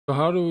So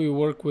how do we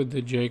work with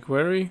the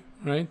jQuery,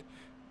 right,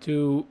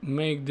 to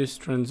make this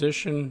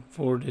transition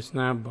for this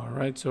navbar,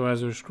 right? So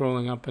as we're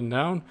scrolling up and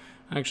down,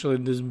 actually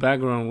this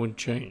background would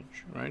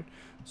change, right?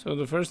 So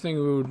the first thing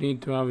we would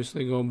need to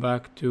obviously go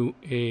back to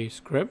a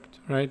script,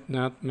 right?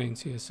 Not main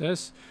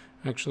CSS,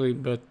 actually,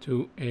 but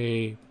to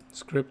a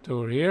script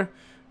over here.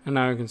 And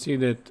now you can see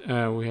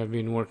that we have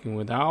been working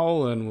with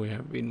OWL and we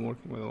have been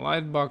working with a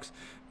lightbox,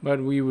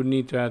 but we would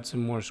need to add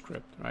some more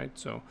script, right?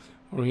 So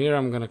over here,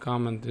 I'm going to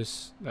comment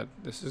this, that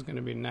this is going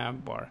to be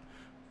navbar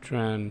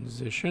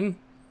transition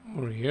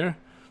over here,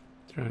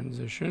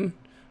 transition,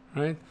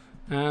 right?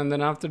 And then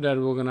after that,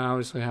 we're going to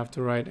obviously have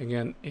to write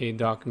again a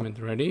document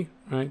ready,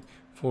 right,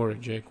 for a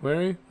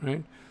jQuery,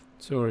 right?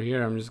 So over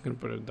here, I'm just going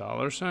to put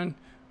a $sign,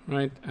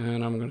 right?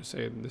 And I'm going to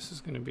say this is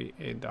going to be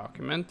a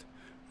document,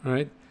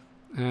 right?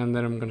 And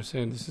then I'm going to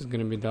say this is going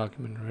to be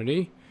document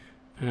ready.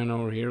 And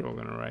over here, we're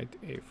going to write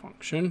a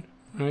function,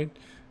 right?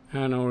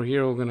 And over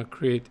here, we're going to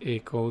create a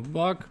code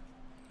block,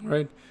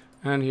 right?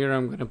 And here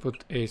I'm going to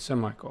put a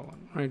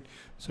semicolon, right?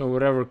 So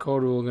whatever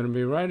code we're going to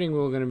be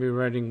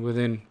writing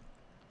within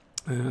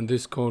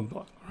this code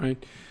block,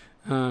 right?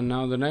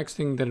 Now the next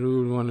thing that we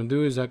would want to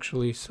do is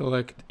actually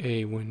select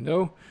a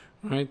window,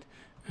 right?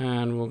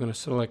 And we're going to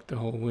select the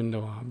whole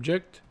window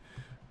object,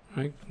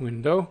 right?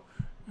 Window.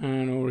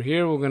 And over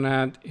here, we're going to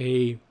add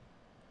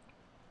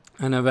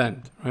an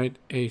event, right?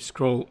 A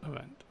scroll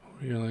event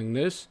over here like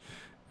this.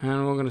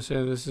 And we're going to say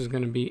this is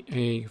going to be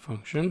a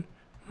function,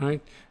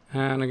 right?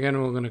 And again,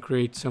 we're going to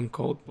create some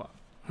code block,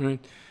 right?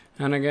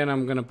 And again,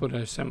 I'm going to put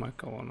a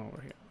semicolon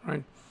over here,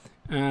 right?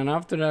 And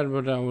after that,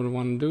 what I would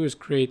want to do is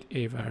create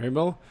a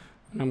variable.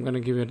 And I'm going to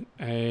give it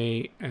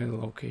a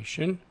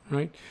location,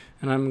 right?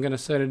 And I'm going to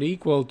set it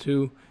equal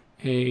to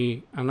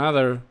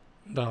another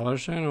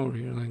 $sign over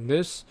here like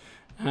this.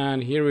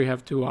 And here we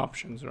have two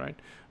options, right?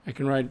 I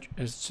can write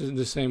as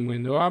the same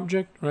window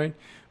object, right?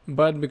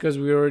 But because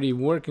we're already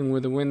working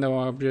with the window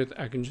object,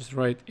 I can just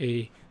write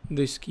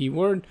this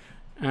keyword,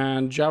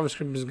 and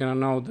JavaScript is gonna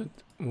know that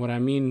what I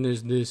mean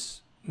is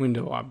this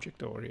window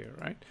object over here,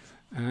 right?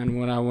 And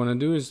what I want to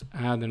do is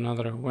add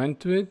another event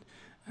to it,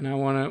 and I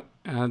want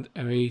to add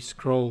a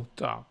scroll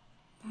top,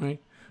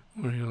 right?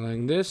 Over here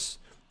like this,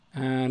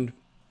 and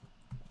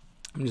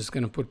I'm just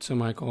gonna put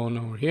semicolon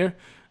over here.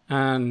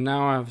 And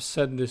now I've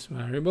set this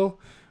variable.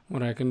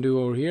 What I can do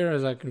over here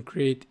is I can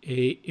create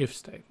a if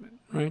statement,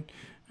 right?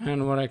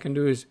 And what I can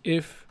do is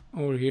if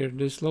over here,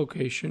 this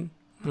location,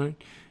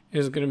 right,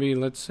 is going to be,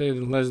 let's say,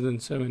 less than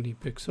 70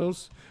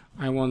 pixels.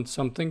 I want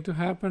something to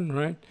happen,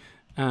 right?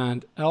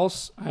 And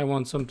else I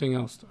want something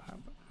else to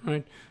happen,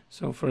 right?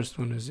 So first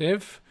one is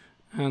if,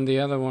 and the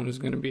other one is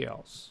going to be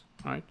else,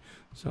 right?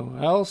 So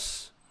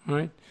else,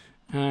 right?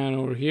 And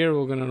over here,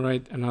 we're going to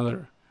write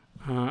another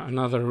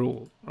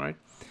rule, right?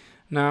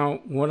 Now,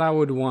 what I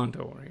would want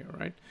over here,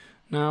 right?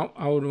 Now,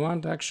 I would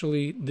want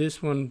actually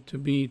this one to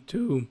be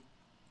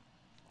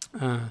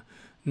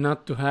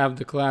not to have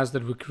the class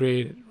that we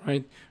created,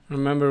 right?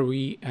 Remember,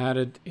 we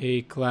added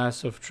a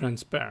class of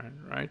transparent,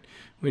 right?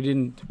 We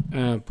didn't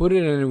put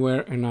it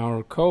anywhere in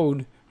our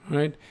code,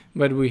 right?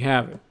 But we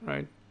have it,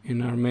 right?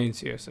 In our main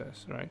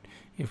CSS, right?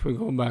 If we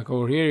go back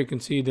over here, you can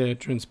see the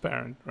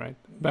transparent, right?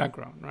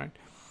 Background, right?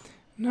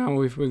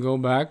 Now, if we go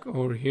back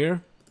over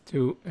here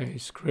to a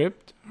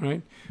script,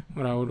 right?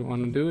 What I would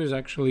want to do is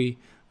actually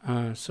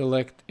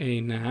select a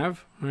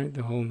nav, right?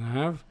 The whole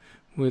nav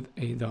with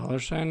a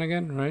 $sign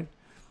again, right?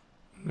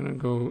 I'm gonna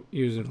go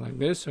use it like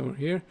this over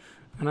here,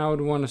 and I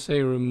would want to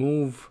say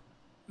remove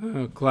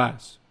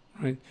class,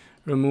 right?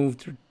 Remove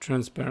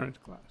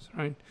transparent class,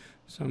 right?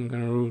 So I'm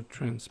gonna root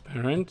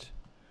transparent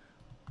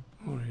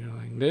over here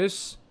like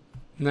this.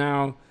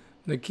 Now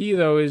the key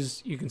though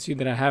is you can see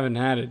that I haven't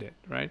added it,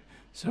 right?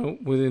 So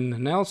within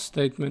the else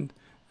statement,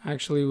 I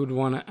actually would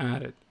want to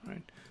add it,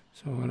 right?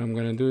 So what I'm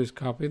gonna do is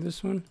copy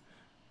this one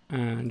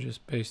and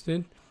just paste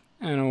it.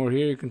 And over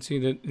here, you can see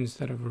that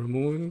instead of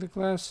removing the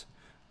class,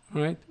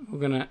 right, we're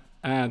going to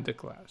add the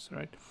class,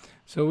 right?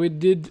 So we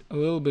did a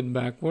little bit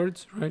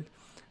backwards, right?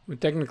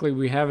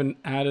 We haven't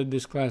added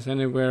this class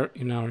anywhere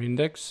in our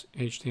index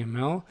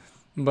HTML,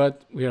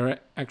 but we are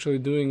actually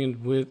doing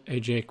it with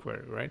a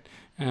jQuery, right?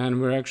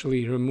 And we're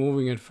actually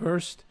removing it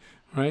first,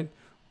 right?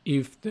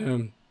 If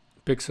the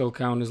pixel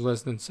count is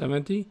less than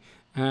 70,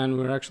 and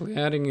we're actually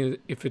adding it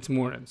if it's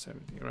more than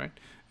 70, right?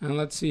 And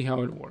let's see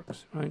how it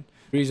works, right?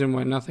 The reason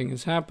why nothing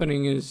is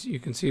happening is you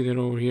can see that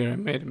over here I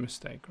made a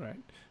mistake, right?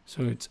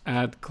 So it's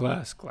add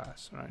class,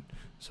 right?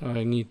 So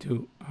I need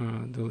to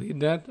delete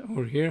that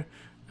over here.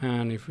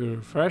 And if we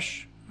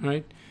refresh,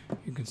 right,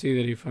 you can see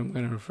that if I'm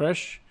going to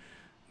refresh,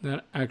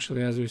 that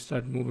actually as we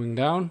start moving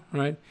down,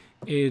 right,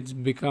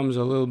 it becomes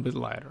a little bit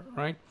lighter,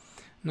 right?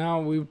 Now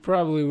we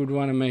probably would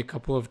want to make a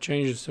couple of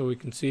changes so we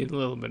can see it a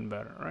little bit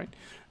better, right?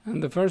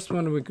 And the first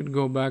one, we could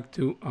go back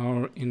to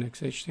our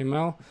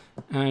index.html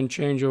and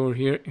change over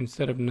here,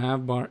 instead of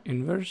navbar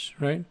inverse,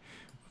 right?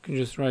 We can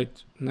just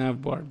write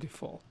navbar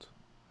default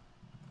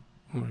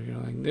over here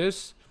like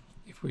this.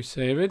 If we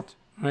save it,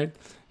 right,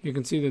 you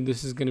can see that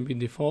this is going to be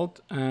default.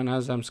 And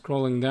as I'm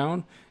scrolling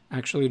down,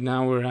 actually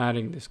now we're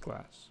adding this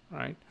class,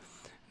 right?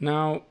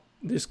 Now,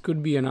 this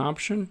could be an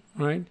option,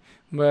 right?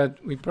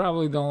 But we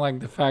probably don't like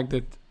the fact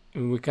that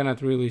we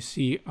cannot really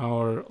see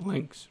our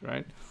links,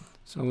 right?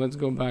 So let's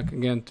go back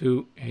again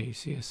to a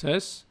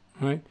CSS,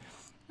 right?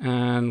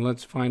 And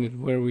let's find it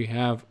where we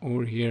have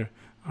over here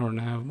our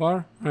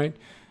navbar, right?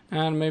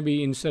 And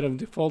maybe instead of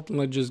default,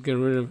 let's just get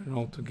rid of it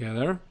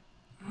altogether,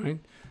 right?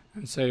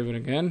 And save it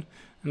again.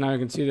 And now you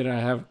can see that I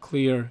have a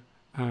clear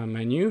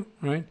menu,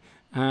 right?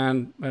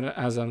 But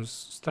as I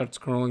start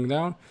scrolling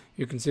down,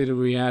 you can see that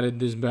we added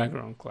this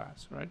background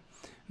class, right?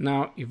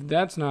 Now, if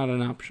that's not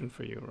an option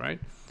for you, right?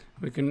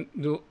 We can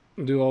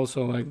do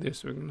also like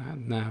this. We can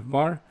add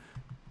navbar.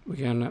 We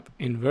can have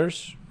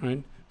inverse,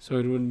 right? So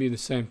it would be the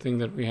same thing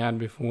that we had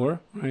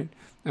before, right?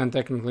 And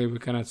technically we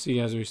cannot see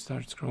as we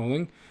start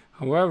scrolling.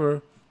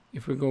 However,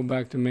 if we go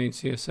back to main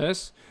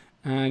CSS,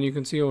 and you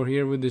can see over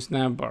here with this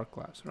navbar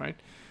class, right?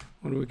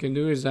 What we can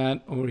do is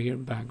add over here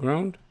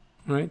background,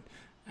 right?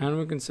 And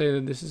we can say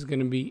that this is going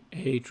to be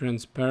a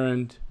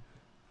transparent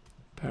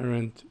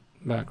parent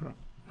background,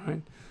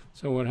 right?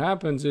 So what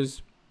happens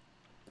is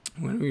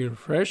when we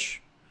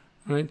refresh,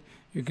 right,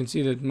 you can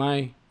see that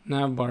my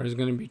navbar is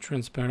going to be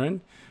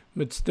transparent,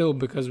 but still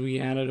because we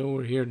added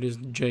over here this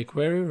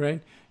jQuery,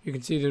 right, you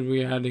can see that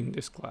we're adding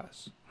this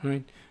class,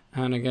 right?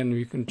 And again,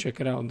 you can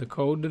check it out, the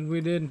code that we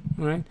did,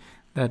 right,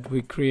 that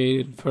we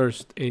created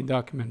first a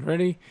document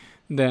ready,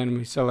 then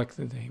we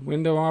selected a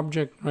window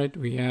object, right,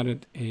 we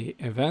added a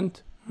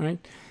event,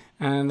 right,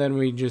 and then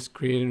we just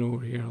created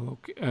over here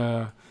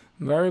a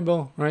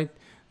variable, right,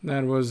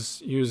 that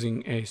was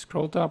using a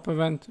scroll top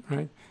event,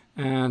 right,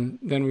 and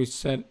then we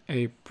set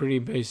a pretty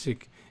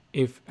basic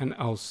if and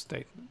else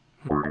statement.